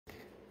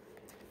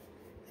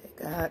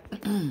God,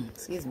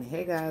 excuse me.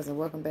 Hey guys, and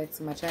welcome back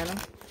to my channel.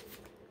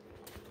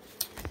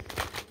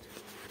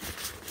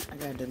 I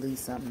gotta delete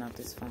something off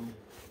this phone.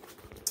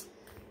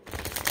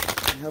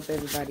 I hope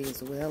everybody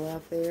is well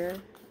out there.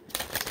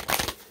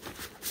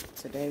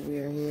 Today we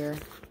are here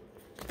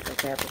for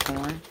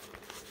Capricorn.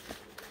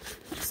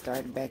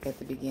 Starting back at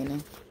the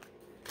beginning.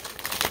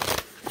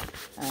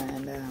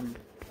 And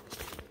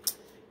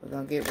we're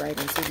gonna get right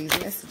into these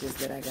messages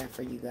that I got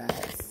for you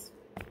guys.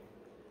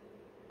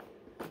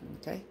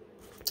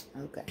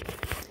 Okay,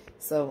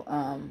 so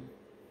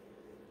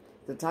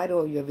the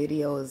title of your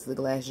video is The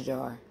Glass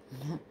Jar.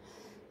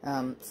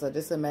 So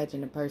just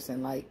imagine a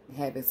person like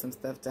having some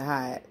stuff to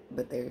hide,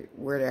 but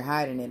where they're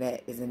hiding it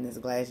at is in this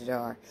glass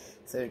jar.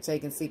 So they're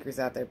taking secrets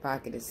out their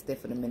pocket and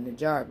stuffing them in the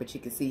jar, but you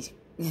can see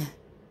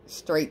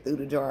straight through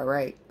the jar,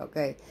 right?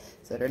 Okay,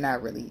 so they're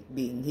not really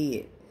being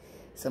hid.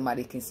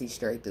 Somebody can see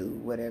straight through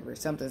whatever.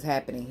 Something's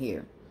happening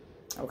here.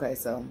 Okay,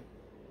 so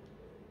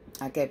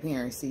I kept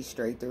hearing see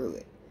straight through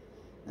it.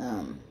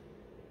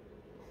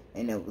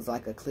 And it was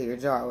like a clear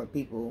jar with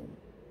people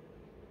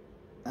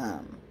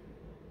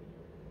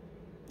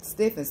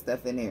stiffing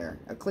stuff in there.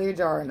 A clear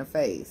jar in the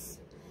face.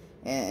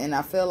 And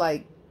I feel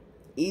like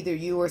either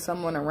you or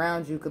someone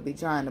around you could be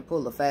trying to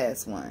pull a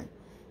fast one.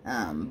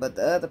 But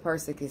the other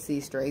person can see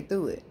straight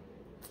through it.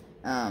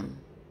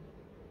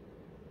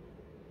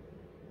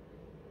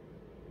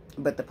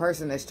 But the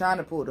person that's trying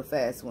to pull the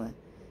fast one,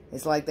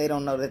 it's like they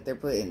don't know that they're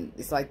putting,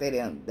 it's like they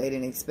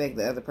didn't expect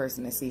the other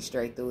person to see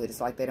straight through it. It's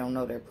like they don't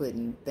know they're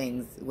putting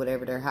things,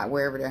 wherever they're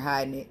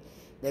hiding it.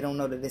 They don't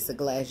know that it's a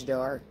glass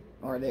jar,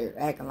 or they're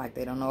acting like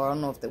they don't know. I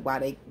don't know why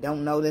they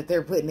don't know that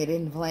they're putting it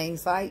in plain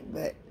sight,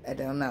 but I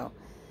don't know.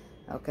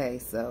 Okay,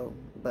 so,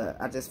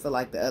 but I just feel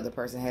like the other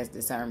person has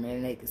discernment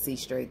and they can see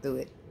straight through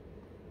it.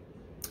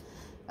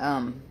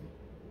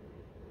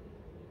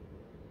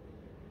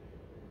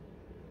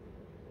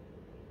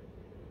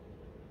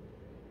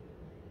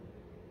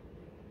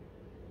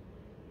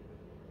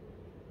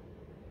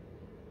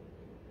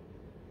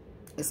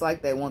 It's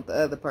like they want the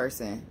other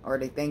person, or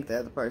they think the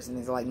other person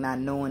is like not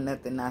knowing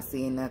nothing, not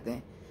seeing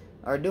nothing,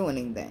 or doing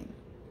anything.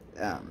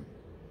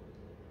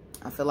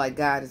 I feel like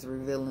God is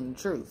revealing the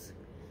truth.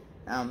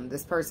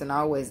 This person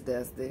always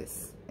does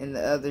this, and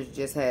the other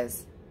just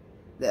has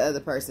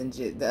the person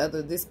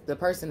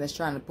that's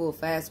trying to pull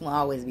fast one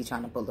always be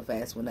trying to pull the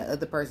fast one. The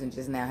other person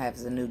just now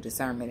has a new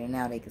discernment, and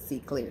now they can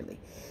see clearly.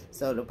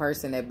 So the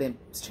person that been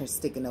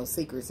sticking those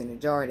secrets in the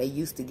jar, they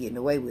used to getting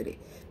away with it.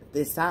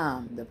 This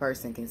time, the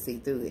person can see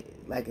through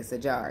it like it's a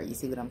jar. You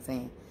see what I'm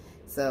saying?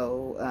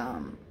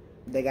 So,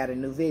 they got a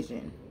new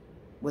vision.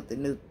 With the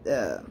new,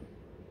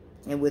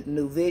 and with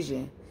new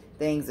vision,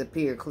 things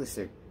appear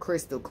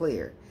crystal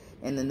clear.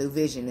 And the new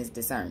vision is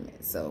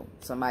discernment. So,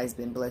 somebody's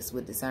been blessed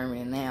with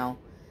discernment, and now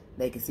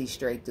they can see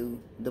straight through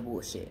the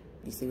bullshit.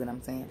 You see what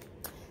I'm saying?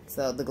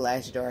 So, the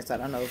glass jar. So, I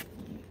don't know if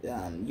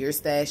you're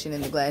stashing in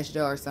the glass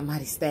jar, or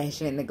somebody's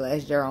stashing in the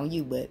glass jar on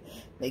you, but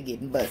they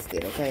getting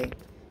busted, okay?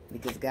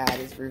 Because God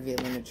is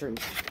revealing the truth.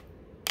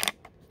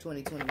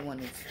 2021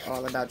 is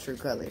all about true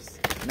colors.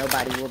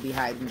 Nobody will be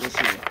hiding this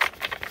year.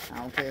 I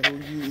don't care who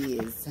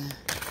you is.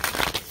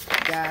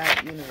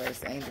 God,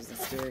 universe, angels, and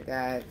spirit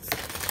guides.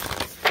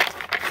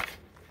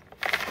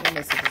 What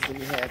messages do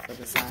we have for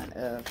the sign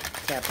of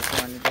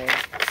Capricorn today?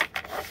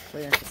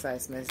 Clear and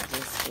concise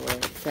messages for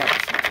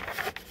Capricorn.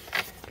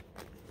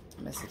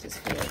 Messages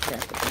for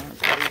Capricorn,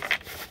 please.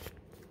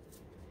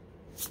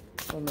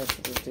 What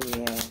messages do we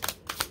have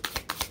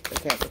for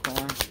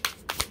Capricorn?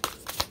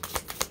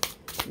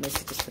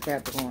 Messages for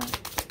Capricorn.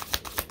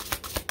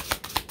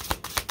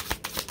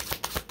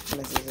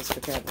 Messages for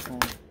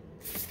Capricorn.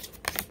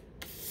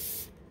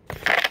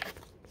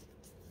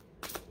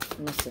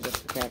 Messages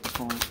for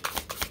Capricorn.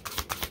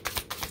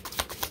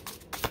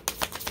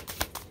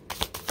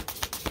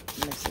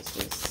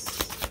 Messages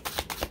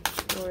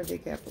for the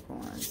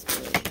Capricorn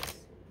spirit.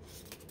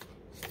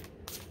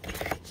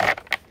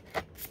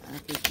 I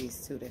think these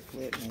two that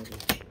flip maybe.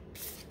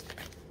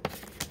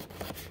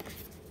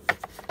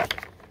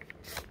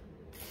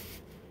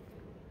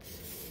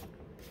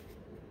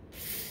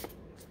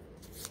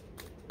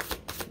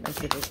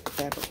 Messages for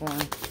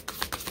Capricorn.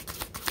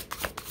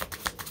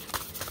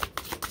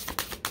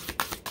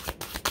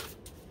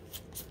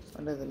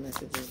 What other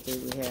messages do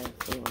we have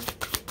for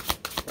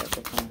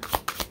Capricorn?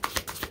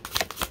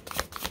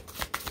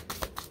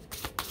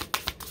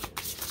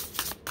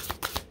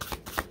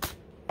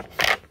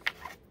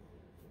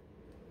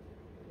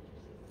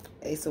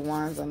 Ace of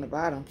Wands on the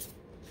bottom.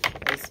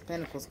 Ace of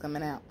Pentacles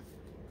coming out.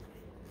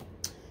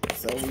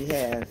 So we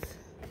have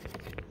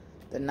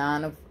the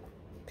Nine of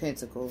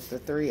Pentacles, the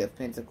Three of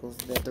Pentacles,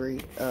 the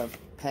Three of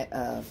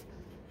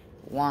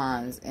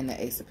Wands, and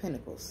the Ace of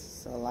Pentacles.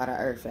 So a lot of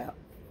earth out.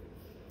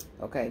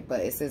 Okay, but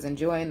it says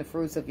enjoying the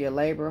fruits of your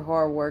labor,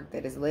 hard work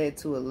that has led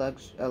to a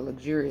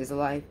luxurious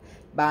life,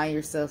 buying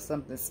yourself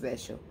something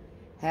special,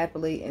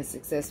 happily and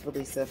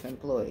successfully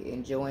self-employed,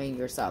 enjoying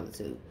your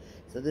solitude.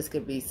 So this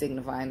could be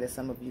signifying that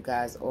some of you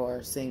guys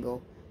are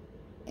single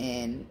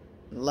and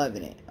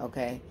loving it,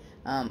 okay?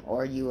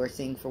 or you are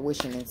seeing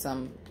fruition in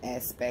some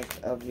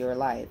aspect of your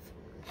life.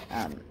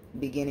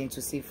 Beginning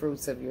to see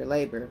fruits of your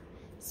labor.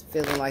 It's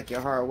feeling like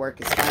your hard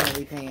work is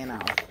finally paying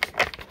off.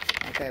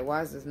 Okay,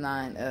 why is this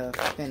 9 of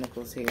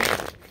Pentacles here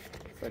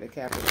for the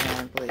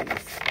Capricorn, please?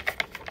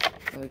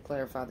 Can we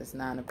clarify this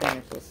 9 of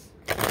Pentacles?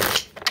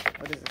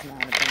 What is this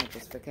 9 of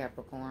Pentacles for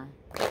Capricorn?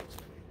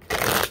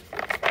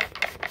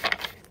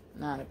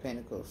 9 of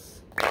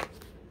Pentacles.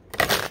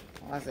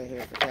 Why is it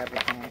here for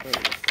Capricorn, please?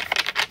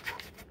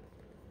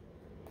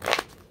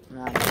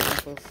 9 of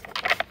Pentacles.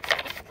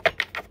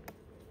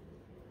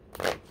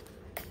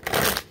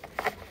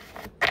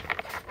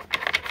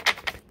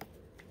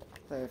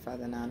 Clarify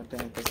the 9 of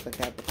Pentacles for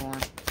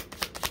Capricorn.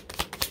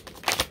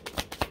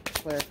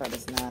 Clarify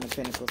this 9 of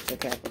Pentacles for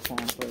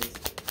Capricorn, please.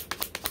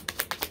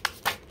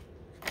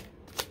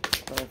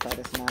 Clarify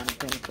this 9 of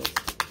Pentacles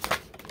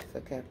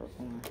for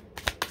Capricorn.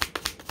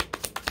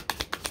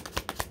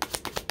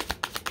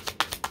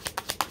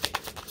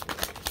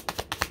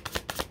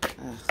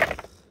 Ugh,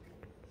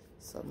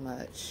 so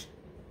much.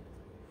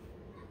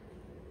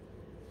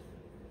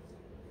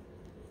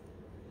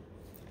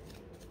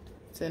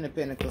 Ten of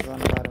Pentacles on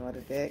the bottom of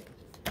the deck.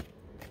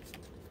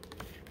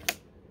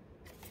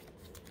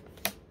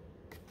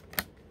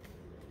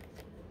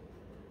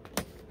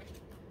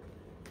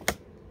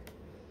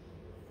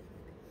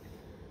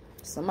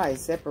 Somebody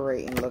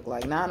separating, look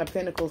like. 9 of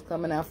Pentacles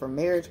coming out for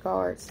marriage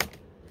cards.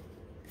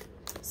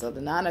 So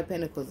the 9 of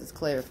Pentacles is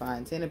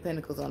clarifying. 10 of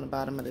Pentacles on the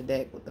bottom of the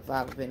deck with the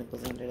 5 of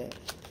Pentacles under that.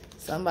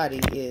 Somebody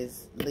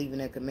is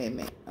leaving a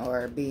commitment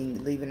or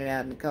leaving it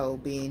out in the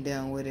cold, being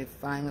done with it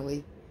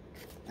finally.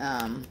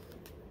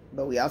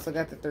 But we also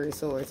got the 3 of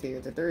Swords here.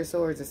 The 3 of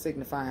Swords is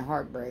signifying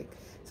heartbreak.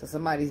 So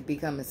somebody's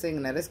becoming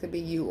single. Now this could be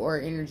you or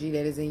energy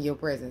that is in your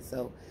presence.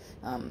 So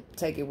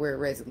take it where it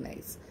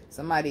resonates.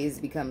 Somebody is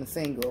becoming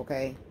single,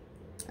 okay?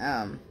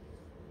 And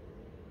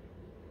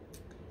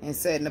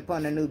setting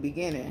upon a new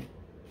beginning.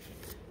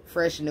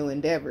 Fresh new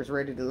endeavors,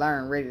 ready to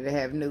learn, ready to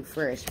have new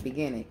fresh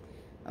beginning.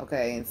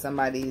 Okay, and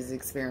somebody is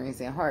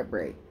experiencing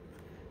heartbreak.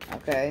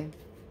 Okay.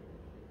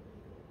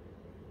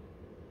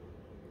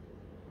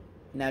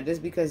 Now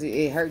just because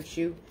it hurts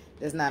you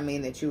does not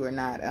mean that you are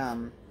not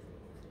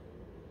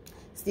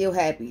still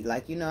happy.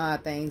 Like, you know how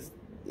things,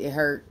 it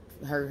hurt,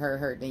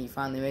 then you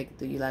finally make it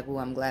through. You're like, oh,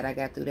 I'm glad I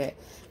got through that.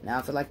 Now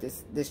I feel like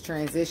this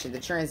transition, the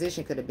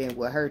transition could have been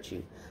what hurt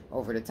you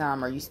over the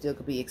time, or you still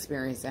could be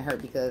experiencing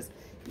hurt because,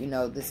 you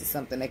know, this is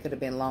something that could have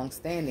been long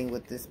standing,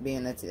 with this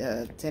being a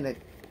 10 of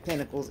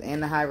Pentacles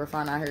and the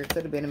Hierophant out here. It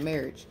could have been a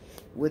marriage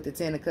with the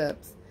 10 of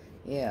Cups.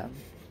 Yeah,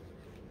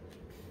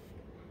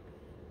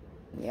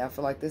 I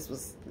feel like this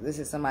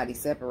is somebody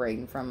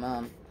separating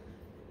from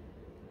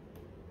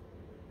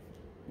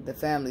the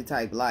family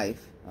type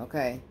life.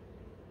 Okay,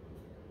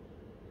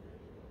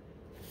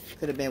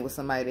 could have been with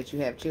somebody that you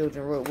have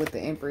children with the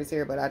Empress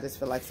here, but I just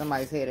feel like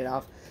somebody's headed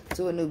off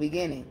to a new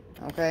beginning.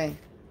 Okay,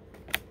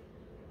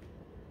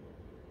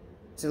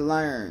 to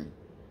learn,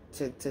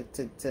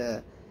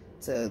 to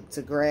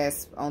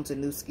grasp onto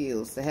new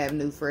skills, to have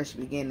new fresh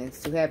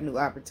beginnings, to have new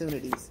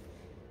opportunities,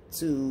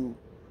 to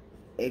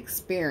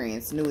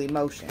experience new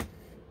emotion.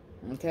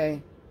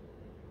 Okay,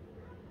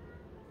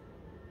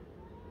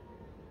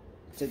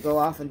 to go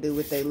off and do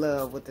what they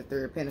love with the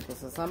 3 of Pentacles.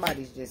 So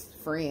somebody's just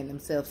freeing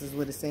themselves is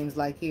what it seems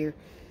like here.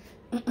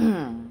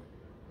 And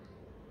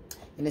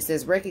it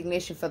says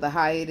recognition for the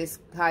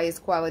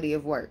highest quality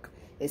of work,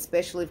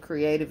 especially of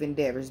creative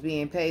endeavors,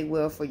 being paid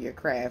well for your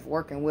craft,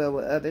 working well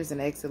with others,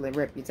 and excellent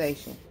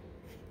reputation.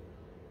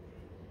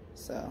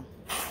 So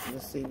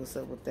let's see what's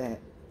up with that.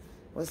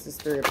 What's this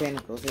 3 of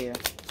Pentacles here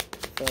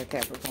for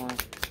Capricorn?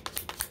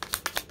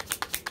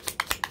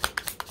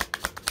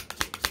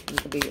 You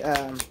could be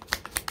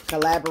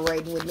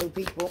collaborating with new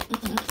people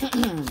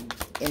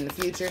in the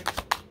future.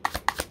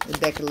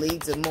 That could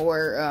lead to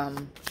more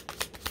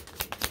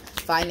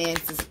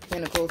finances,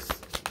 Pentacles.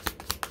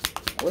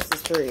 What's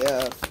this 3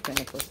 of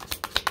Pentacles?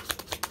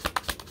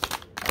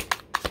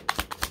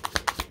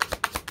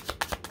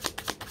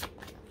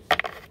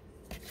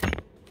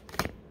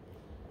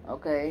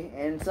 Okay,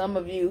 and some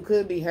of you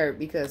could be hurt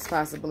because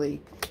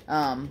possibly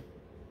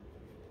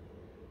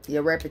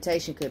your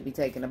reputation could be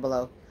taking a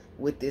blow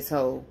with this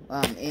whole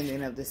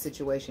ending of the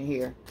situation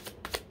here.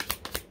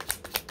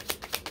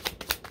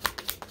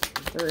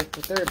 3 of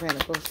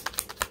Pentacles.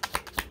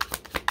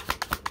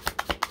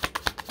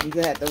 You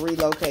could have to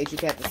relocate. You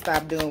could have to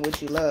stop doing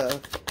what you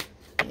love.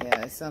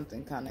 Yeah, it's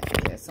something kind of,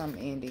 yeah, some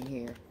ending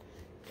here.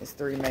 It's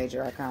 3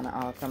 major arcana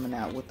all coming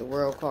out with the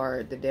World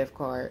card, the Death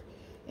card,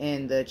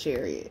 and the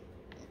Chariot.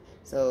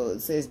 So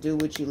it says do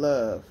what you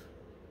love.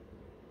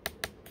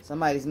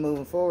 Somebody's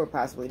moving forward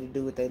possibly to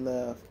do what they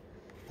love.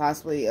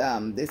 Possibly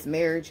this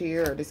marriage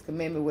here or this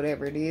commitment,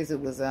 whatever it is, it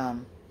was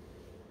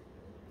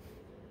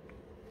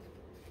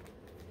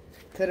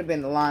could have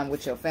been aligned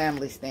with your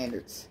family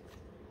standards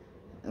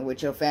and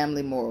with your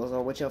family morals,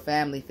 or what your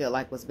family feel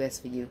like was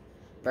best for you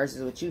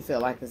versus what you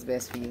feel like is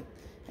best for you.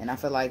 And I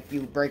feel like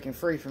you breaking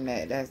free from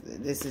that.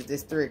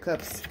 This Three of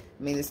Cups.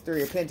 I mean, this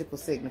Three of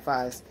Pentacles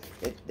signifies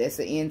that's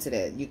the end to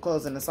that. You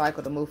closing the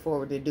cycle to move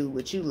forward to do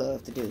what you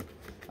love to do.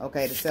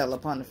 Okay, to settle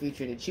upon the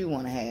future that you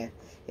want to have.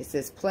 It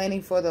says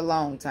planning for the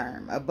long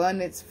term.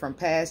 Abundance from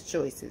past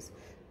choices.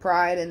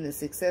 Pride in the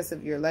success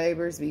of your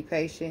labors. Be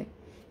patient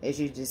as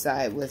you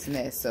decide what's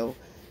next. So,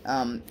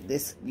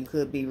 you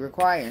could be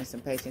requiring some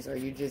patience, or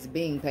you're just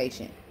being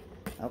patient.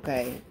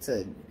 Okay,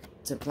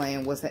 to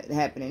plan what's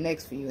happening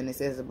next for you. And it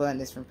says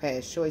abundance from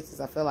past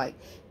choices. I feel like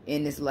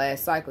in this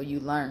last cycle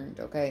you learned,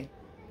 okay,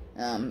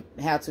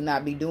 how to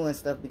not be doing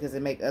stuff because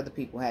it make other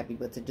people happy,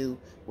 but to do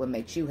what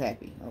makes you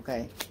happy.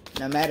 Okay,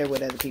 no matter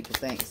what other people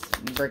thinks.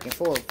 You breaking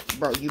forward,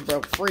 you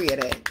broke free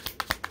of that.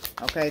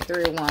 Okay,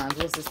 Three of Wands.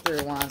 What's this Three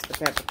of Wands for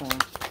Capricorn?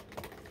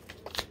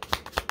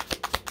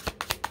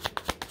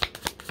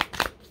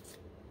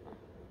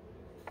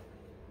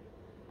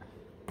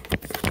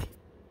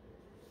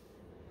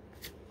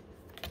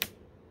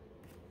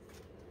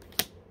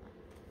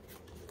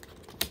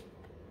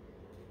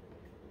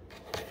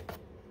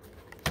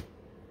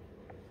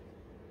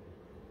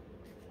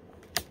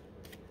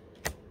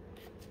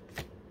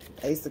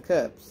 Ace of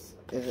Cups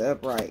is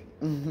upright.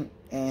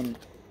 And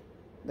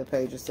the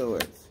Page of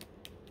Swords.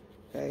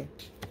 Okay.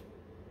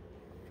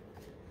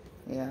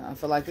 Yeah, I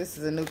feel like this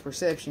is a new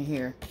perception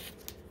here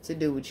to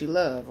do what you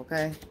love,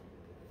 okay?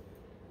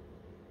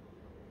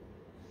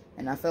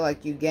 And I feel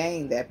like you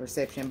gained that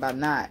perception by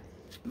not.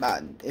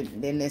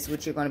 Then that's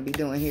what you're going to be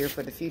doing here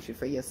for the future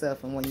for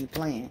yourself. And when you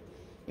plan,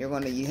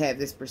 you have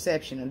this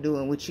perception of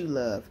doing what you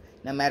love.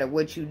 No matter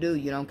what you do,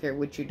 you don't care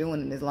what you're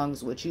doing, and as long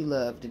as what you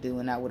love to do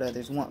and not what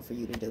others want for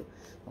you to do.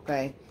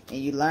 Okay? And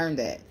you learned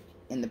that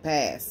in the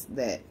past,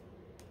 that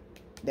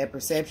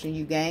perception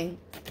you gained,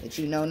 that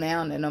you know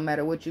now, that no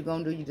matter what you're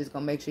going to do, you're just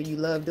going to make sure you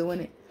love doing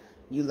it.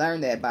 You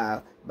learn that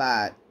by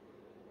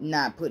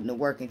not putting the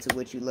work into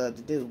what you love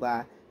to do,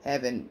 by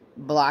having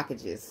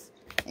blockages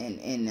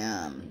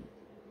and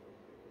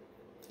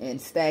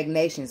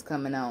stagnations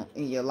coming on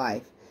in your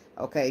life,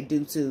 okay,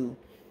 due to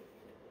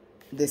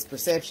this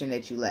perception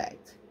that you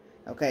lacked.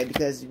 Okay,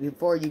 because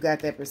before you got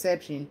that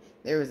perception,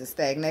 there was a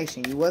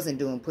stagnation. You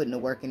wasn't putting the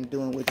work and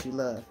doing what you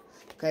love.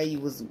 Okay, you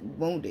was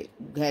wounded.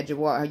 You had your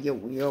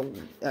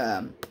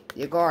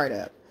guard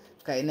up.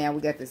 Okay, now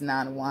we got this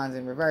Nine of Wands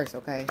in reverse.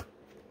 Okay,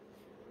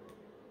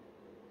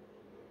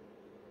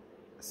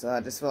 so I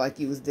just feel like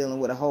you was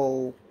dealing with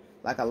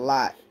a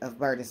lot of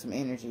burdensome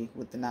energy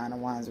with the Nine of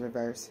Wands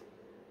reverse.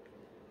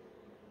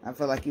 I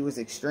feel like you was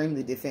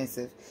extremely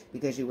defensive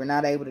because you were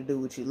not able to do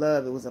what you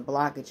love. It was a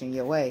blockage in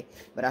your way.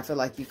 But I feel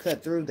like you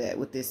cut through that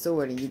with this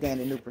sword and you gained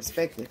a new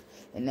perspective.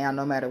 And now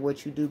no matter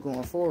what you do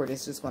going forward,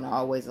 it's just going to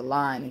always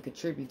align and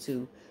contribute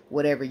to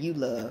whatever you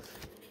love.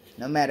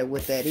 No matter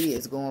what that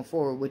is going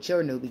forward with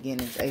your new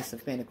beginnings, Ace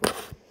of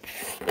Pentacles.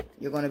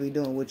 You're going to be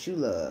doing what you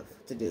love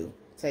to do.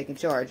 Taking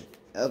charge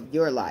of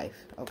your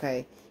life.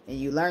 Okay? And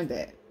you learned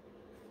that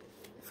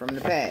from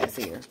the past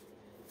here.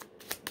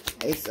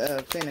 Ace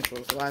of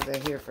Pentacles. Why is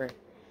that here for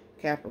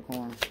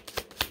Capricorn?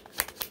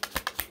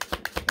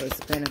 Ace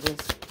of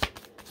Pentacles.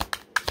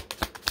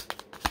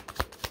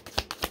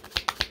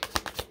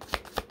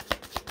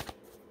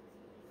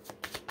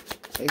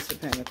 Ace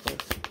of Pentacles.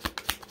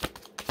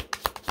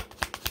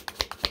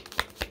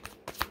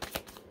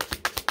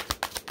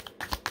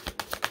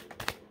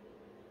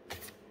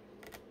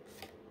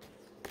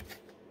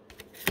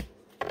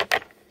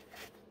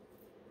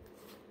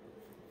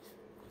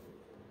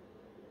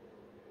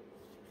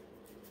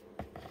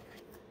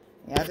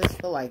 Yeah, I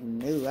just feel like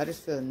new. I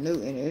just feel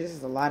new. And there's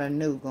just a lot of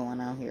new going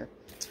on here.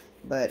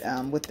 But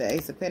with the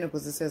Ace of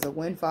Pentacles, it says a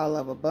windfall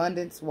of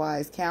abundance,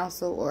 wise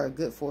counsel, or a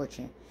good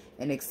fortune.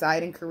 An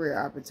exciting career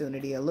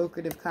opportunity, a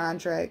lucrative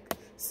contract,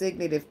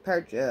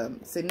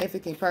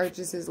 significant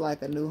purchases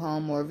like a new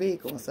home or a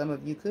vehicle. And some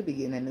of you could be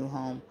getting a new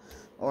home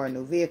or a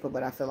new vehicle.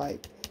 But I feel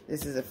like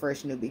this is a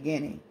fresh new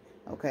beginning.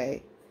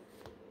 Okay?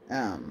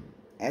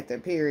 After a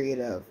period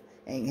of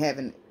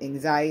having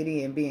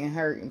anxiety and being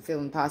hurt and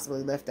feeling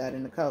possibly left out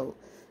in the cold.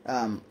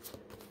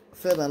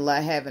 Feeling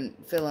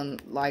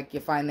like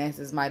your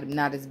finances might have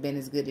not been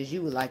as good as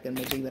you would like them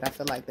to be, but I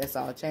feel like that's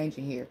all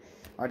changing here,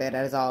 or that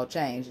has all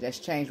changed. That's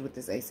changed with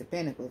this Ace of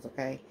Pentacles,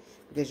 okay?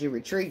 Because you're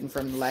retreating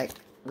from lack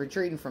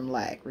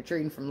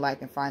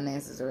in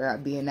finances or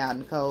being out in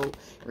the cold,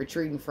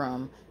 retreating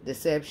from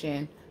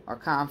deception or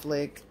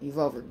conflict.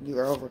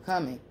 You're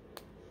overcoming.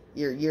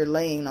 You're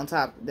laying on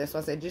top. That's why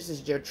I said this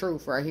is your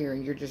truth right here,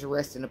 and you're just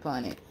resting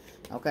upon it.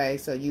 Okay,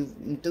 so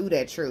through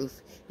that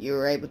truth,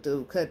 you're able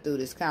to cut through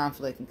this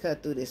conflict and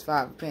cut through this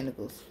Five of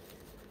Pentacles.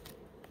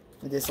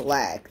 This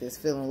lack, this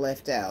feeling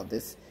left out,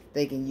 this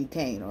thinking you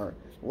can't, or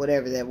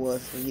whatever that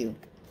was for you.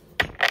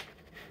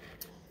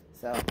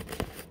 So,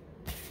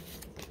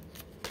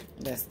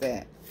 that's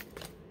that.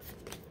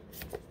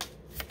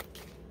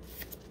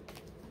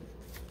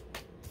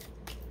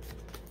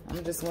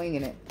 I'm just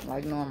winging it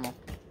like normal.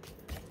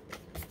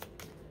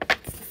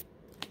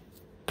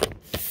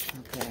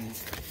 Okay.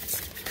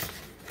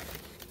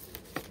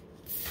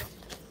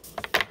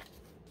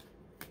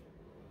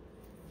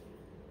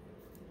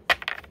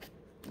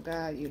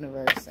 God,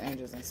 universe,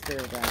 angels, and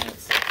spirit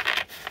guides.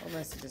 What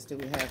messages do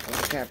we have for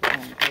the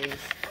Capricorn, please?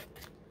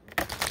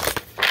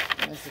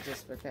 What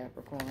messages for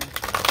Capricorn?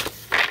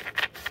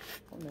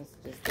 What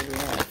messages do we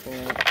have for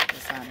the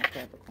sign of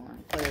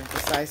Capricorn? Clear and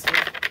precisely.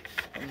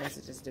 What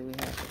messages do we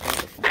have for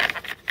Capricorn?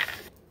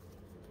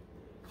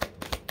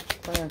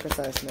 Clear and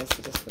precise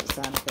messages for the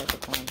sign of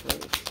Capricorn,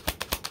 please.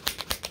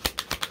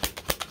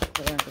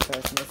 Clear and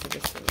precise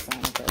messages for the sign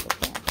of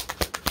Capricorn.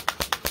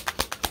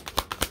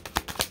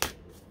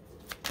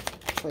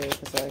 Clear and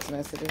precise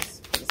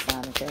messages for the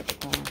sign of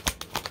Capricorn.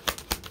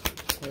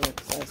 Clear and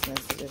precise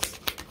messages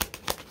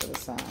for the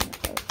sign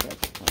of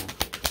Capricorn.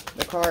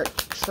 The card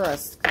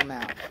trust come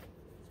out.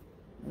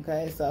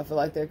 Okay, so I feel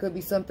like there could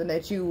be something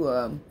that you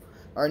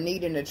are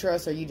needing to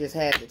trust, or you just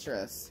had to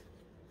trust.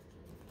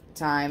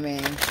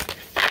 Timing,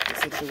 the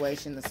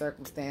situation, the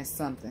circumstance,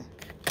 something.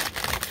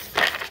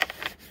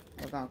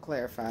 We're going to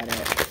clarify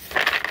that.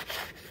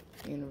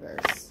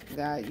 Universe,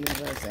 God,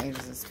 universe,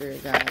 angels, and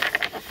spirit guides.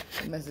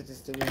 What messages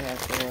do we have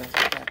for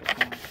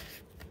Capricorn?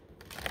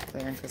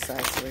 Clear and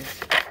precisely.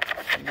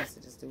 What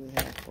messages do we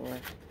have for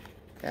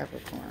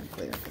Capricorn?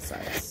 Clear and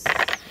precise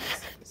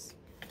messages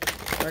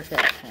for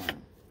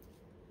Capricorn.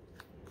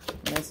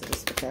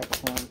 Messages for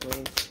Capricorn,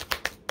 please.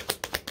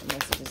 What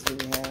messages do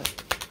we have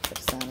for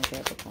the sign of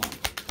Capricorn?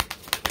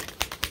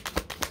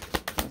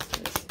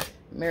 Messages.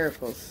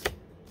 Miracles.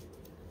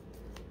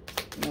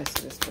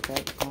 Messages for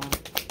Capricorn.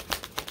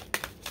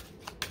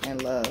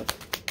 And love.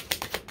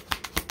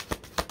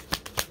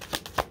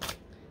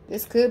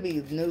 This could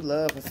be new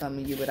love for some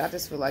of you, but I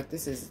just feel like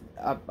this is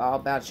all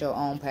about your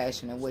own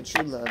passion and what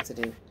you love to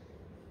do.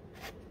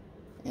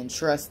 And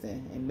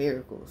trusting and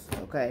miracles,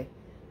 okay?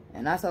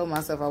 And I told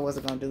myself I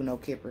wasn't going to do no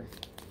Kipper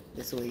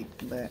this week,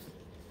 but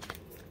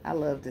I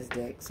love this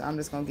deck. So I'm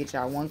just going to get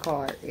y'all one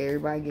card.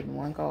 Everybody getting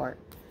one card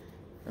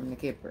from the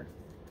Kipper.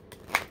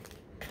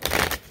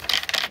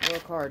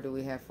 What card do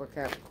we have for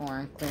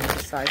Capricorn? Clear and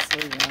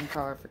precisely. One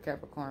card for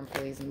Capricorn,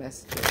 please.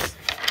 Messages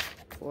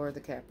for the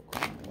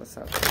Capricorn. What's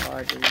up? What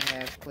card do we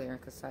have? Clear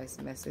and concise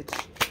message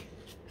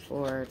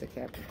for the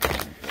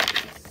Capricorn,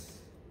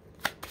 please.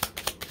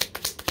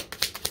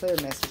 Clear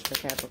message for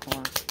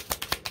Capricorn.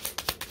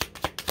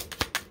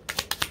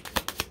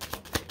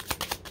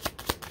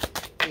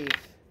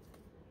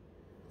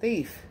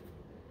 Thief.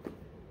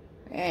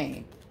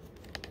 Dang.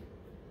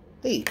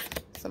 Thief.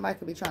 Somebody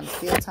could be trying to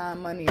steal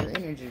time, money, or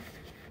energy.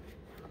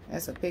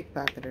 That's a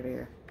pickpocketer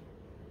there.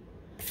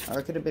 Or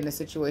it could have been a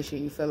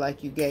situation you feel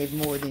like you gave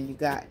more than you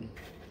got.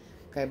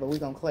 Okay, but we're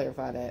going to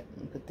clarify that.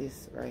 And put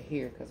this right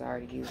here because I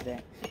already used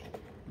that.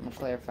 I'm going to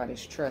clarify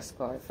this trust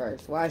card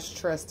first. Why is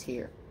trust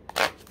here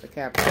for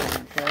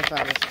Capricorn?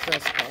 Clarify this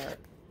trust card.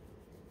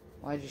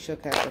 Why did you show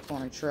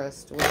Capricorn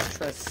trust? What is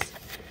trust?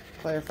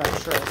 Clarify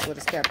trust. What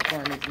does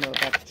Capricorn need to know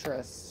about the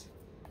trust?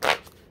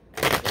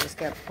 What does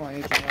Capricorn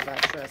need to know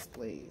about trust,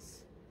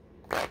 please?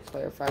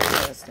 Clarify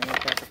trust and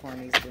what Capricorn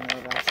needs to know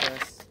about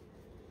trust.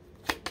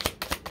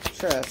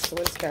 Trust.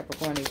 What does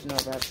Capricorn need to know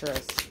about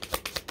trust?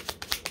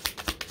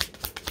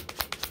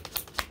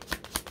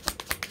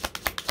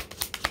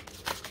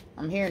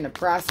 I'm hearing the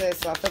process,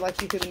 so I feel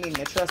like you could be needing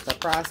to trust the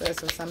process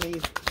for some of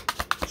you.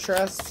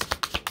 Trust.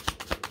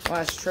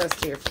 Why is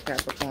trust here for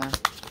Capricorn?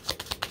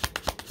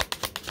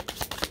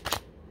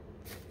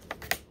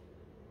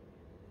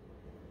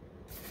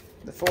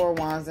 The Four of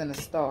Wands and a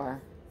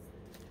star.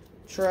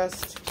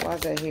 Trust. Why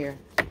is that here?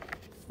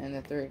 And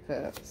the Three of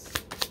Cups.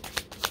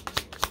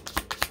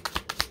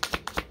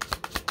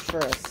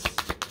 Trust.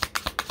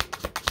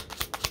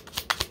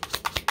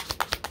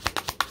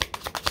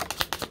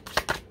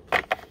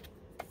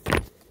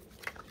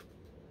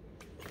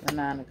 The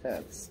Nine of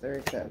Cups. Three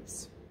of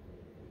Cups.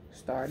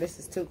 Star. This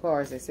is two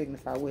cards that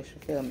signify wish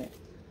fulfillment.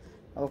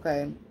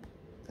 Okay?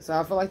 So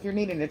I feel like you're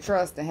needing to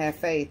trust and have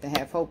faith and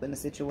have hope in the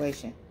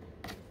situation.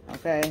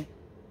 Okay?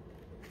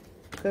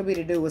 Could be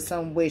to do with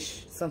some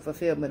wish, some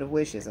fulfillment of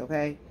wishes,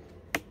 okay?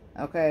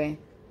 Okay?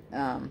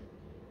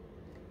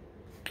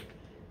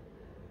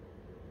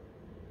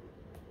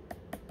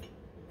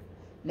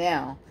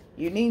 Now,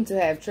 you need to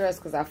have trust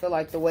because I feel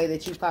like the way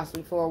that you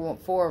possibly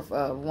four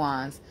of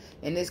wands,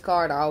 in this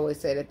card I always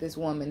say that this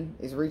woman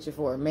is reaching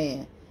for a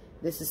man.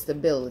 This is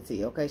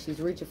stability, okay? She's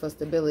reaching for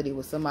stability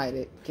with somebody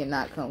that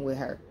cannot come with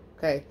her,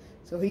 okay?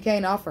 So he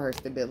can't offer her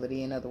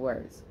stability, in other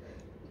words.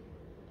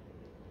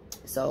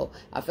 So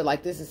I feel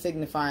like this is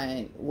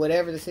signifying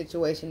whatever the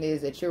situation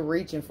is that you're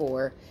reaching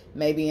for,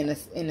 maybe in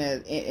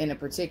a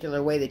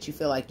particular way that you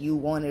feel like you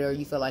want it or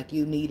you feel like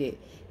you need it.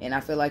 And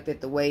I feel like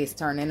that the way it's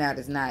turning out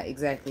is not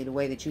exactly the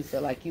way that you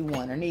feel like you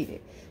want or need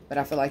it. But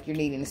I feel like you're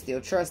needing to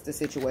still trust the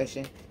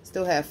situation,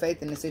 still have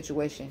faith in the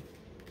situation,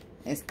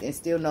 and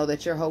still know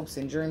that your hopes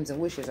and dreams and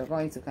wishes are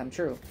going to come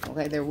true.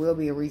 Okay, there will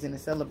be a reason to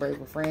celebrate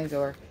with friends,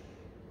 or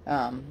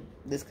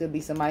this could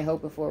be somebody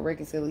hoping for a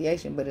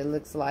reconciliation, but it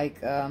looks like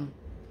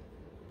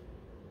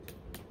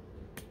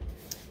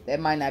that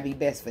might not be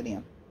best for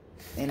them.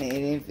 And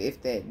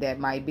if that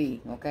might be,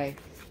 okay?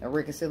 A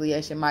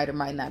reconciliation might or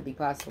might not be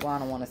possible. I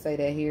don't want to say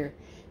that here.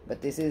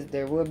 But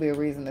there will be a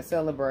reason to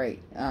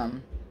celebrate.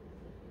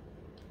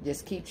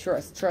 Just keep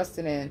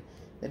trusting in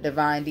the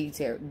divine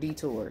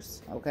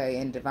detours, okay,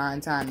 and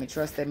divine time, and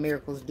trust that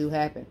miracles do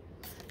happen,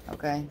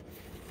 okay?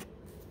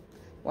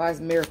 Why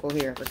is miracle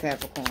here for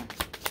Capricorn?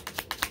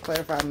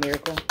 Clarify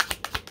miracle.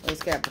 What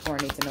does Capricorn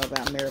need to know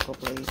about miracle,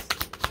 please?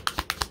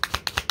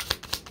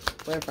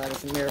 Clarify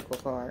this miracle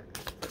card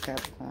for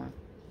Capricorn.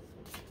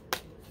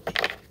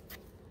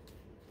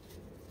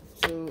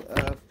 Two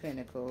of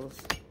Pentacles,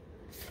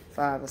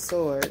 Five of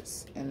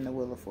Swords, and the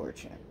Wheel of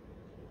Fortune.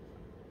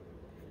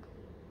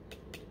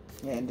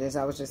 Yeah, and this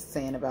I was just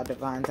saying about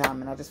divine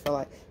timing. I just feel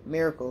like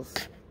miracles.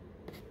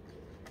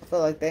 I feel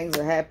like things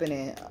are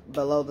happening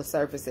below the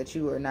surface that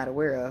you are not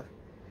aware of.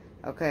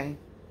 Okay.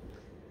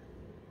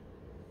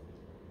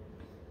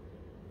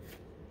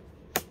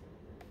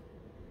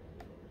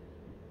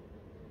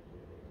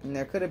 And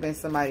there could have been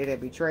somebody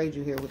that betrayed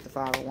you here with the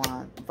Five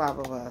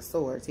of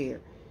Swords here.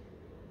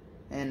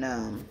 And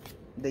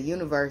the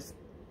universe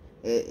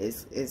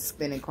is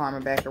spinning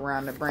karma back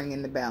around to bring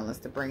in the balance,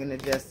 to bring in the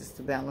justice,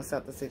 to balance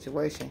out the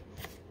situation.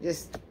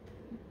 Just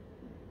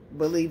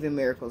believe in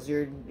miracles.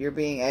 You're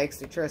being asked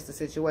to trust the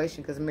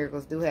situation because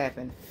miracles do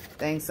happen.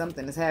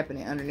 Something is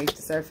happening underneath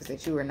the surface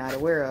that you are not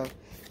aware of,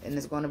 and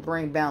it's going to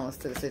bring balance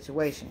to the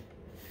situation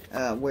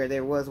where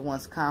there was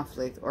once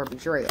conflict or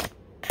betrayal.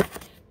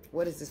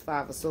 What is this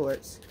Five of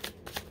Swords?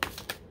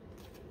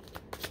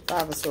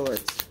 Five of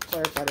Swords.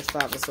 Clarify this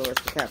Five of Swords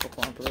for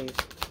Capricorn, please.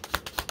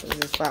 What does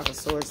this Five of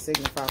Swords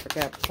signify for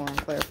Capricorn?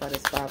 Clarify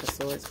this Five of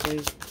Swords,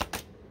 please.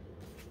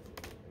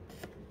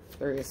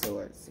 Three of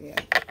Swords, yeah.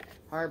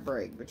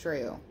 Heartbreak,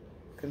 betrayal,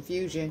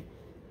 confusion,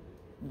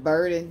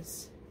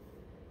 burdens.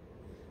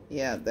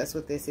 Yeah, that's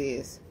what this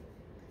is.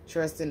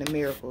 Trust in the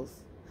miracles.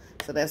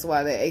 So that's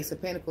why the Ace of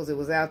Pentacles, it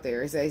was out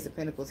there. It's the Ace of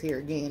Pentacles here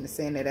again. It's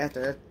saying that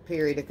after a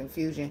period of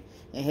confusion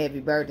and heavy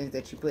burdens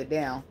that you put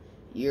down,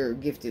 you're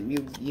gifted.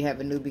 You have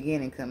a new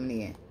beginning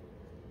coming in.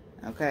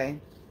 Okay?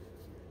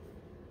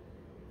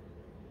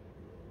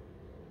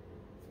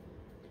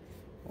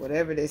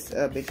 Whatever this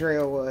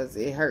betrayal was,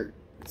 it hurt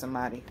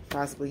somebody.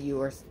 Possibly you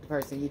or the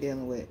person you're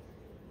dealing with.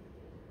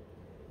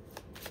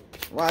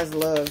 Why is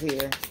love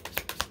here?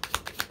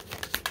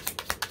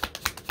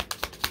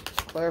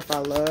 Clarify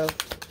love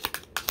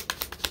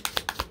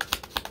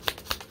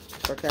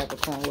for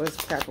Capricorn. What does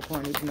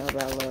Capricorn need to know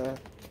about love?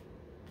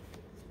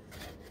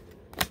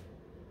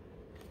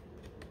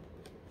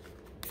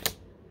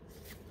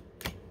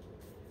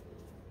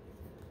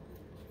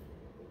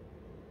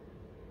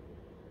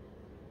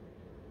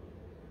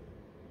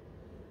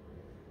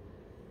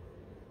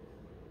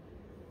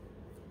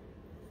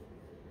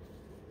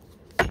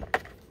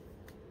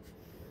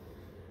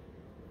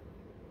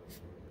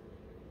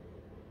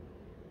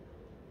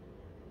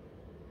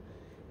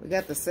 We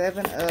got the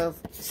Seven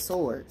of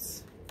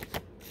Swords,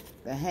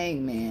 the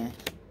Hangman,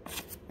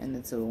 and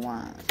the Two of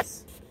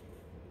Wands.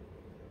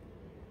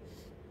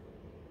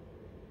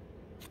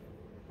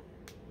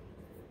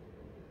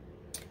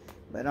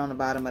 But on the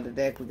bottom of the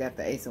deck, we got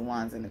the Ace of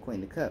Wands and the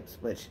Queen of Cups.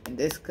 Which, in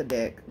this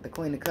deck, the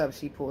Queen of Cups,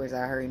 she pours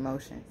out her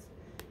emotions.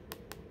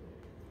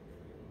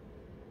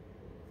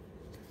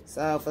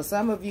 So, for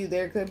some of you,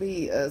 there could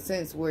be a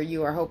sense where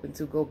you are hoping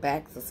to go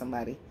back to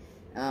somebody.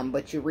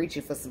 But you're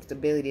reaching for some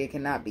stability that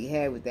cannot be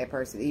had with that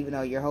person. Even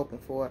though you're hoping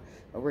for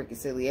a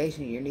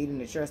reconciliation, you're needing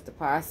to trust the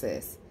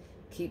process.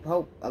 Keep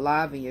hope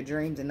alive in your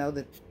dreams and know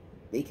that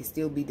they can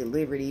still be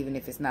delivered even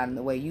if it's not in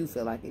the way you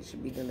feel like it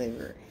should be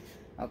delivered.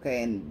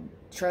 Okay, and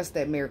trust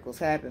that miracles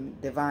happen.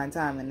 Divine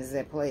timing is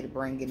at play to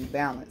bring in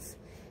balance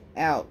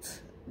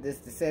out this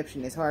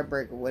deception, this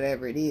heartbreak, or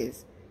whatever it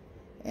is.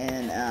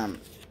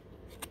 And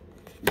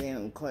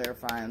then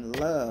clarifying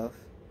love.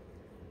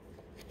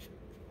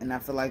 And I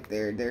feel like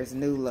there's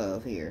new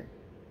love here.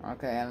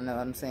 Okay, I don't know.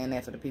 I'm saying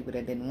that for the people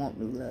that didn't want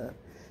new love.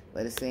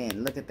 But it's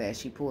saying, look at that.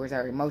 She pours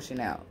her emotion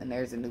out. And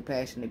there's a new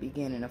passion to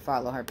begin and to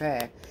follow her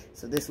path.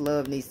 So this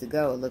love needs to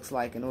go, it looks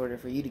like, in order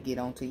for you to get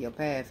onto your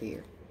path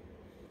here.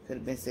 Could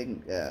have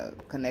been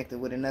connected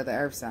with another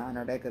earth sign.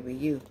 Or that could be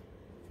you.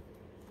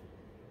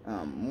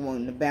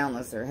 Wanting to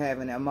balance or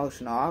having an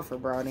emotional offer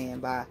brought in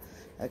by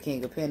a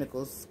King of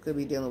Pentacles. Could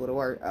be dealing with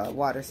a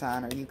water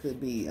sign. Or you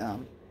could be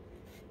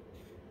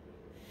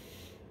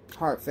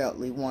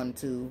heartfeltly want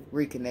to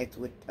reconnect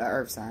with an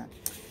earth sign.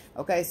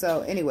 Okay,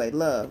 so anyway,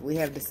 love. We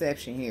have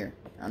deception here.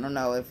 I don't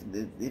know if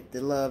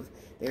the love,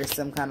 there's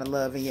some kind of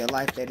love in your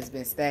life that has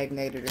been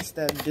stagnated or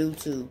stuck due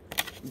to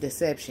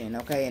deception.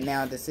 Okay, and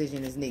now a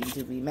decision is needing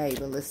to be made.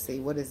 But let's see,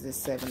 what is this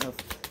Seven of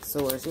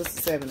Swords? What's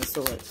the Seven of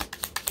Swords?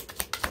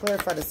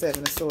 Clarify the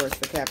Seven of Swords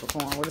for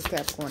Capricorn. What does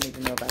Capricorn need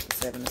to know about the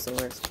Seven of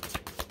Swords?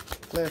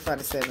 Clarify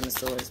the Seven of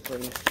Swords,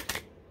 please.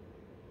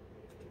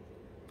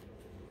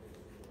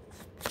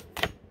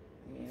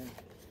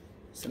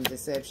 Some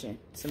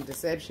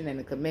deception and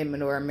a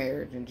commitment or a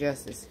marriage and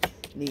justice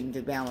needing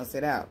to balance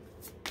it out.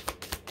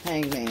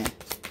 Hangman.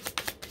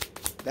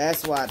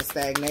 That's why the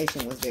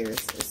stagnation was there.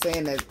 It's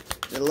saying that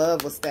the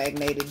love was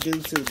stagnated due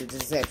to the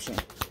deception.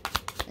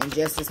 And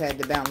justice had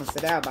to balance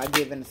it out by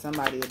giving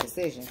somebody a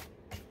decision.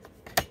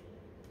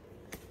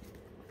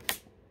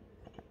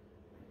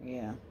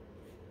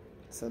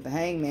 So the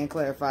Hangman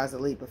clarifies the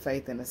leap of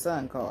faith in the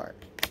Sun card.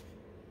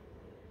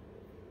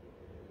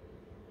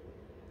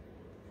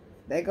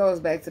 That goes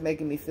back to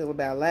making me feel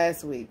about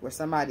last week, where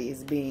somebody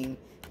is being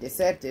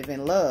deceptive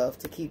in love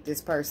to keep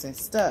this person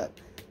stuck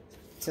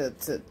to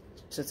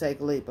take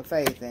a leap of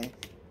faith.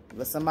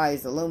 But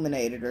somebody's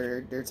illuminated,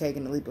 or they're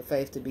taking a leap of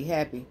faith to be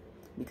happy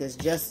because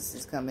justice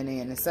is coming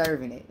in and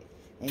serving it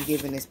and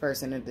giving this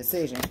person a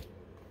decision.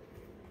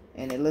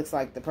 And it looks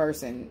like the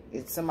person,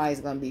 somebody's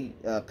going to be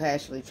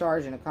passionately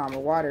charging the calmer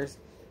waters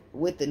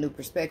with the new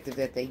perspective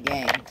that they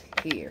gained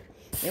here.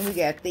 Then we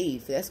got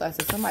thief. That's why I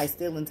said somebody's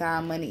stealing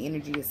time, money,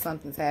 energy, or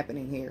something's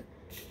happening here.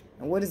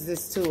 And what is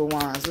this Two of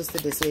Wands? What's the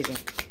decision?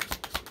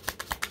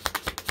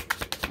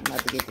 I'm about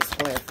to get this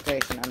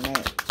clarification on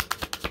that.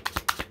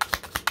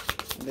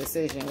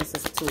 Decision. What's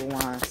this Two of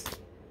Wands?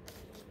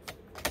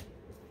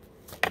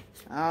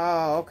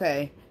 Oh,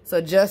 okay. So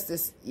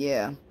justice,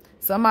 yeah.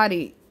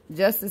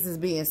 Justice is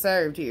being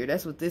served here.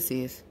 That's what this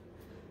is.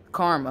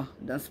 Karma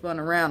done spun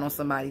around on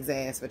somebody's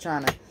ass for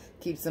trying to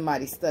keep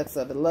somebody stuck.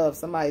 So the love,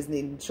 somebody's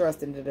needing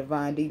trust in the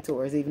divine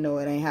detours, even though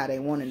it ain't how they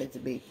wanted it to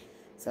be.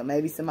 So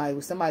maybe somebody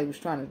was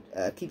trying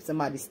to keep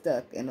somebody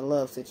stuck in a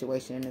love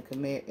situation, in a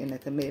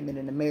commitment,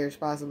 in a marriage,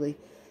 possibly.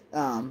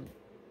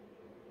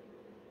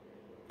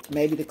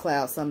 Maybe to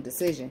cloud some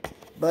decision,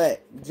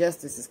 but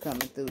justice is coming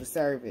through to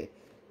serve it.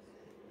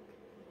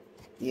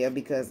 Yeah,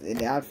 because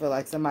I feel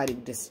like somebody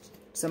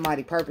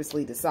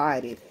purposely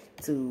decided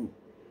to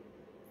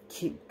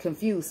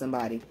confuse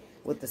somebody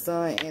with the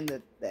Sun and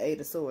the Eight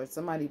of Swords.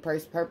 Somebody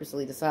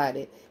purposely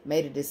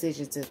made a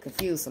decision to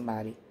confuse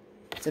somebody,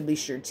 to be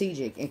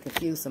strategic and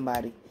confuse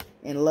somebody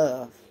in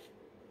love,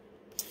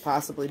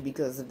 possibly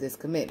because of this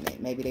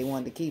commitment. Maybe they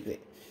wanted to keep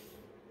it,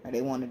 or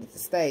they wanted it to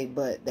stay,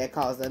 but that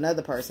caused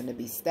another person to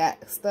be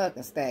stuck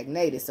and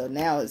stagnated. So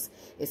now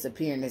it's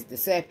appearing as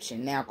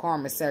deception. Now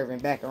karma's serving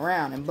back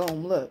around, and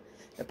boom, look,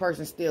 the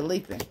person's still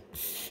leaping,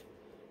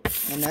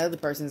 and the other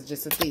person's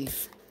just a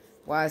thief.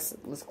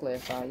 Let's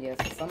clarify. Yes,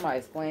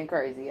 somebody's playing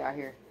crazy out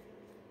here,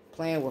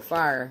 playing with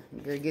fire.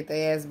 You're gonna get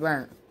their ass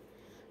burnt.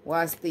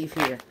 Why is thief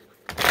here?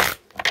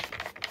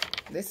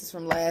 This is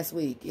from last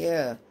week,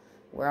 yeah,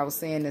 where I was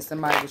saying that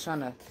somebody was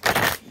trying to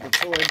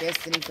detour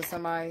destiny for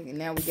somebody, and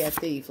now we got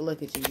thief.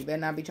 Look at you. You better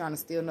not be trying to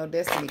steal no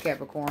destiny,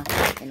 Capricorn.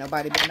 And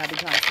nobody better not be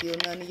trying to steal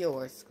none of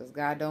yours, because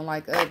God don't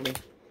like ugly.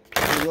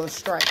 He will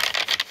strike.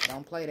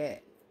 Don't play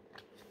that.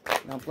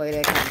 Don't play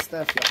that kind of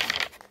stuff, y'all.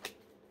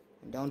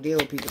 Don't deal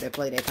with people that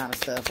play that kind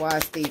of stuff. Why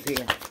is thief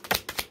here?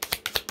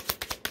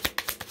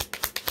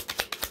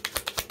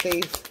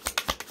 Thief.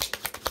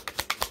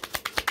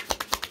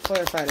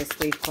 Clarify this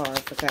thief card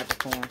for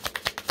Capricorn.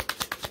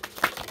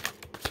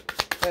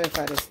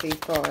 Clarify this thief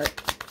card.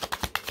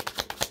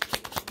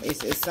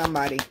 It's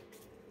somebody.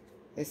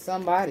 It's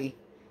somebody.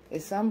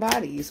 It's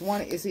somebody. It's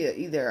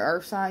either an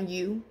earth sign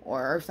you or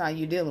an earth sign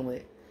you dealing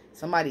with.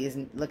 Somebody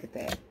isn't. Look at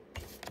that.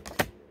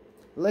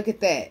 Look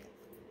at that.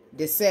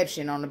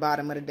 Deception on the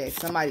bottom of the deck.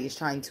 Somebody is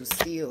trying to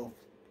steal.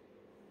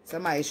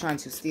 Somebody is trying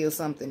to steal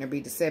something or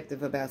be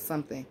deceptive about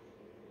something.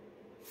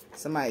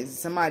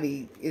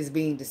 Somebody is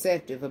being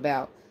deceptive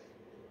about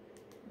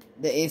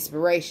the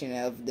inspiration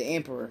of the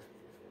Emperor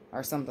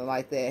or something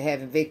like that,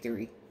 having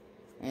victory.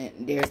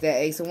 And there's that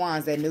Ace of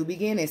Wands, that new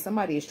beginning.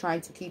 Somebody is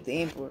trying to keep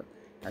the Emperor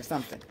or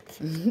something.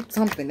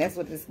 Something. That's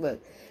what this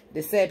look.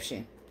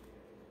 Deception.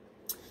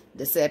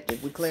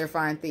 Deceptive. We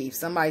clarifying thief.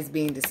 Somebody's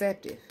being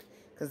deceptive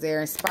because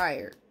they're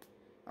inspired,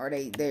 or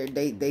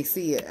they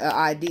see an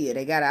idea.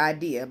 They got an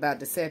idea about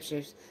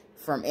deception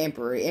from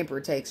Emperor.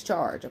 Emperor takes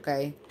charge.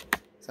 Okay,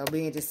 so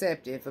being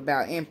deceptive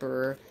about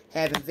Emperor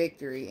having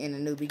victory in a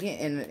new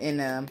beginning in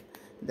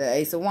the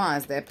Ace of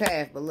Wands, that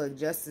path. But look,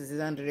 justice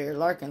is under there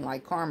lurking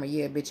like karma.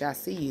 Yeah, bitch, I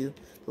see you.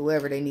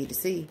 Whoever they need to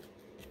see,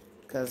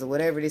 because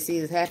whatever they see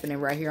is happening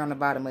right here on the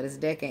bottom of this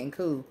deck ain't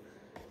cool.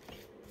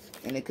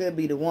 And it could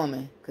be the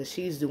woman, because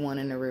she's the one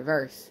in the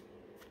reverse.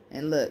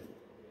 And look,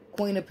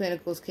 Queen of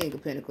Pentacles, King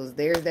of Pentacles.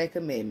 There's that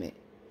commitment.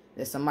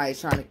 That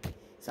somebody's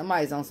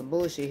on some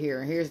bullshit here.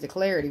 And here's the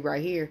clarity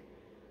right here.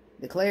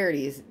 The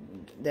clarity is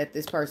that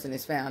this person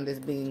is going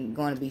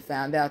to be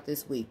found out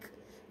this week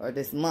or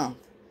this month.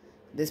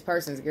 This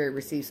person's going to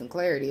receive some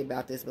clarity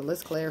about this. But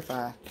let's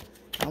clarify.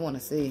 I want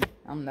to see.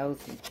 I'm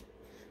nosy.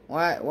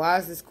 Why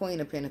is this Queen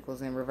of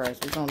Pentacles in reverse?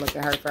 We're going to look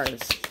at her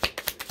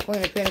first.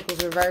 Queen of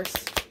Pentacles reverse.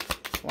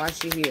 Why is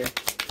she here?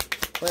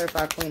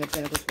 Clarify Queen of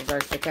Pentacles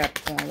reverse for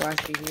Capricorn. Why is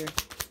she here?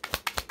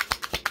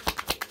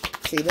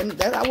 See,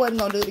 I wasn't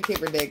going to do the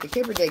Kipper deck. The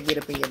Kipper deck get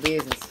up in your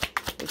business.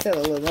 They tell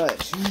a little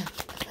much.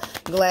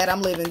 Glad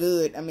I'm living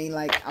good. I mean,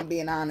 like, I'm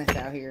being honest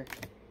out here.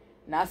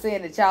 Not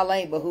saying that y'all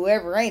ain't, but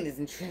whoever ain't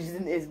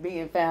is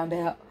being found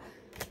out.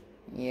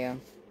 Yeah.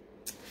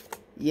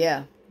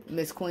 Yeah.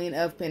 Miss Queen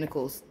of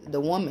Pentacles, the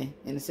woman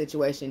in the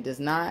situation, does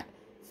not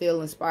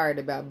feel inspired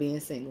about being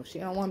single. She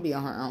don't want to be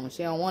on her own.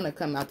 She don't want to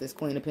come out this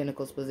Queen of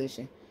Pentacles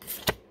position.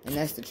 And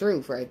that's the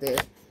truth right there.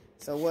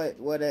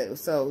 So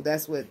so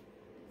that's what,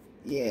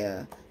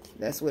 yeah,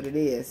 that's what it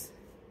is.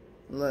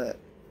 Look,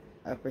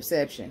 a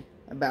perception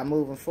about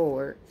moving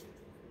forward.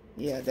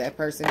 Yeah, that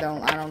person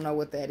I don't know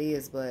what that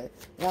is, but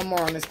one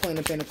more on this Queen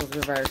of Pentacles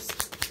reverse.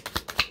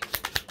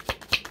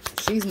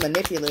 She's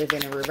manipulative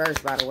in reverse,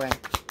 by the way.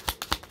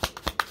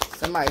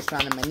 Somebody's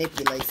trying to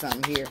manipulate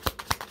something here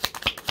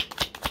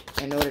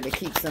in order to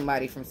keep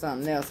somebody from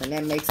something else, and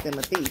that makes them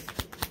a thief.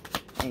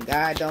 And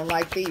God don't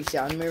like thieves.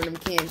 Y'all remember them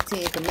 10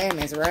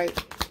 commandments, right?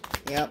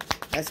 Yep,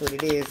 that's what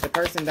it is. The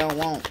person don't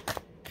want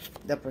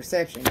the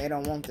perception. They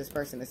don't want this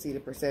person to see the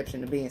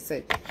perception of being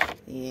sick.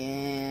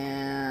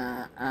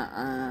 Yeah,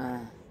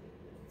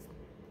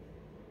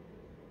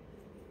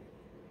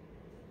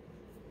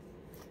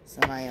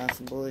 Somebody on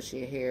some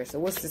bullshit here. So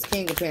what's this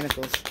King of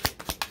Pentacles?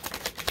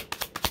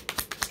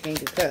 King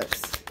of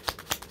Cups.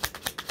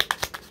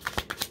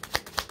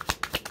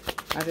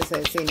 I just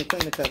had seen the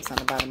Queen of Cups on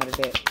the bottom of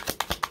the deck.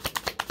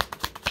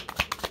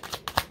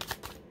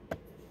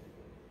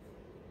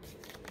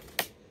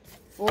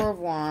 Four of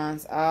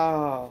Wands.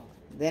 Oh,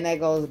 then that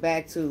goes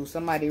back to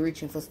somebody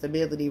reaching for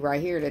stability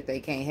right here that they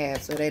can't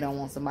have, so they don't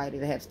want somebody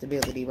to have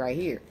stability right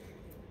here.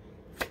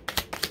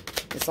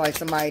 It's like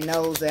somebody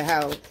knows that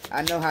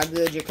I know how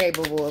good you're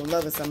capable of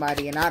loving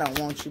somebody, and I don't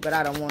want you, but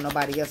I don't want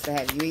nobody else to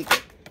have you either.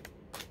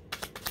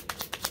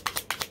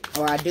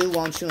 Or I do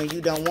want you and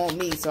you don't want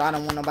me, so I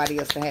don't want nobody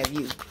else to have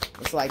you.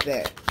 It's like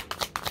that.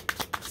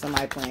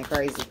 Somebody playing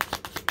crazy.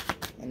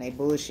 And they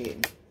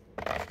bullshitting.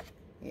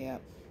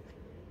 Yep.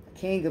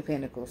 King of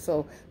Pentacles.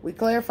 So we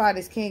clarify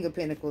this King of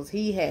Pentacles.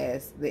 He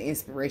has the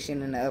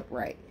inspiration in the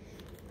upright.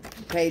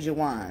 Page of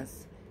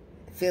Wands.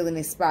 Feeling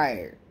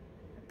inspired.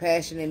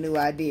 Passionate new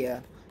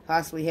idea.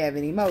 Possibly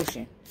having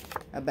emotion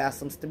about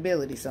some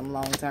stability, some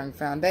long-term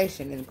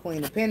foundation. And the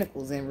Queen of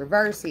Pentacles in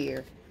reverse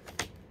here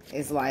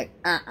is like,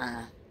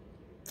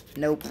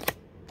 nope.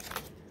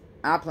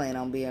 I plan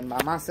on being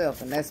by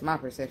myself, and that's my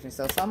perception.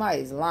 So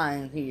somebody's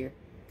lying here.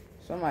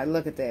 Somebody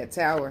look at that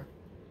tower.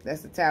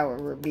 That's the tower.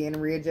 We're being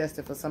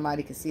readjusted for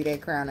somebody can see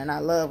that crown. And I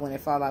love when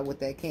it fall out with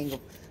that king of...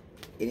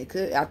 And it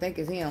could, I think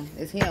it's him.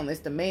 It's him. It's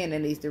the man that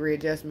needs the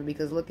readjustment,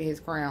 because look at his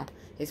crown.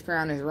 His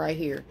crown is right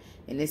here.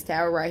 And this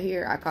tower right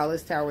here, I call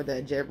this tower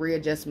the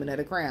readjustment of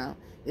the crown.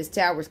 This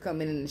tower's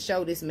coming in to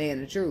show this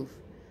man the truth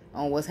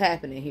on what's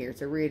happening here,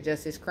 to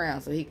readjust his crown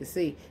so he can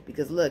see.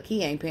 Because look,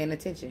 he ain't paying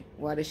attention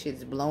while this shit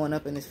is blowing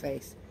up in his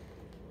face.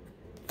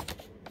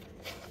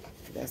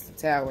 That's the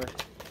tower.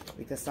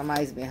 Because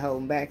somebody's been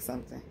holding back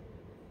something.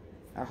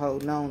 Or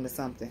holding on to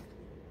something.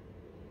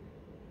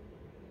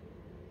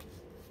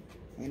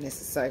 And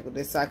it's a cycle.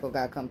 This cycle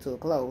got to come to a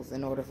close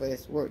in order for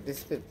this to work.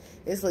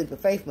 This leap of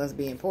faith must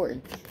be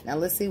important. Now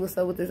let's see what's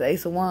up with this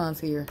Ace of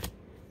Wands here.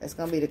 That's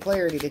going to be the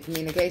clarity, the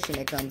communication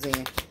that comes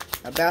in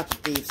about the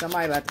thief.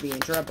 Somebody about to be in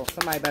trouble.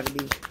 Somebody about to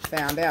be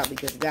found out,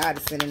 because God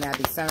is sending out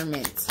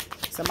discernment.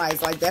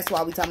 Somebody's like, that's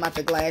why we talking about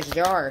the glass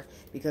jar,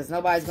 because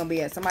somebody's not going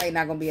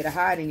to be able to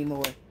hide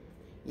anymore.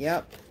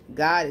 Yep.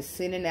 God is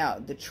sending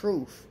out the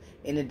truth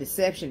and the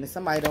deception that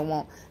somebody don't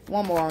want.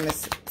 One more on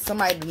this.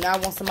 Somebody do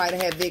not want somebody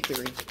to have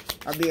victory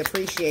or be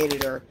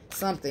appreciated or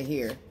something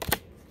here.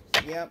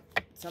 Yep.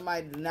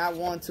 Somebody do not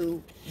want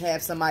to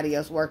have somebody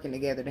else working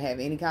together to have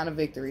any kind of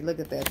victory. Look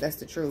at that. That's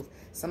the truth.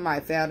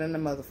 Somebody found in the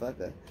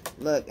motherfucker.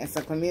 Look, and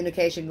some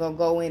communication going to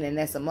go in, and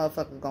that's a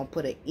motherfucker going to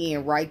put an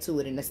end right to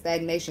it. And the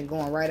stagnation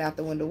going right out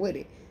the window with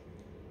it.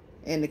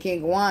 And the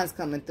King of Wands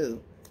coming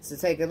through to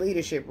take a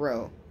leadership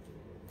role.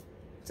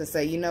 To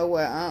say, you know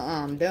what,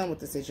 I'm done with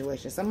the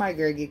situation. Somebody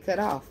going to get cut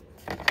off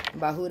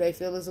about who they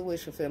feel is a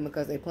wish fulfillment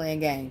because they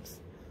playing games.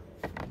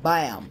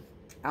 Bam.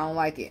 I don't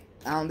like it.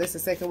 This is the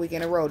second week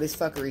in a row this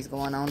fuckery's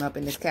going on up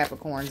in this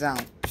Capricorn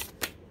zone.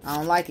 I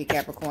don't like it,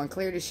 Capricorn.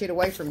 Clear this shit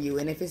away from you.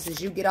 And if this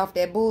is you, get off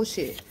that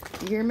bullshit.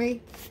 You hear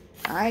me?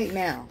 Alright,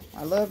 now.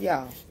 I love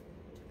y'all.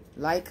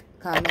 Like,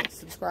 comment,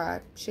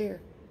 subscribe, share.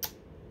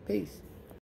 Peace.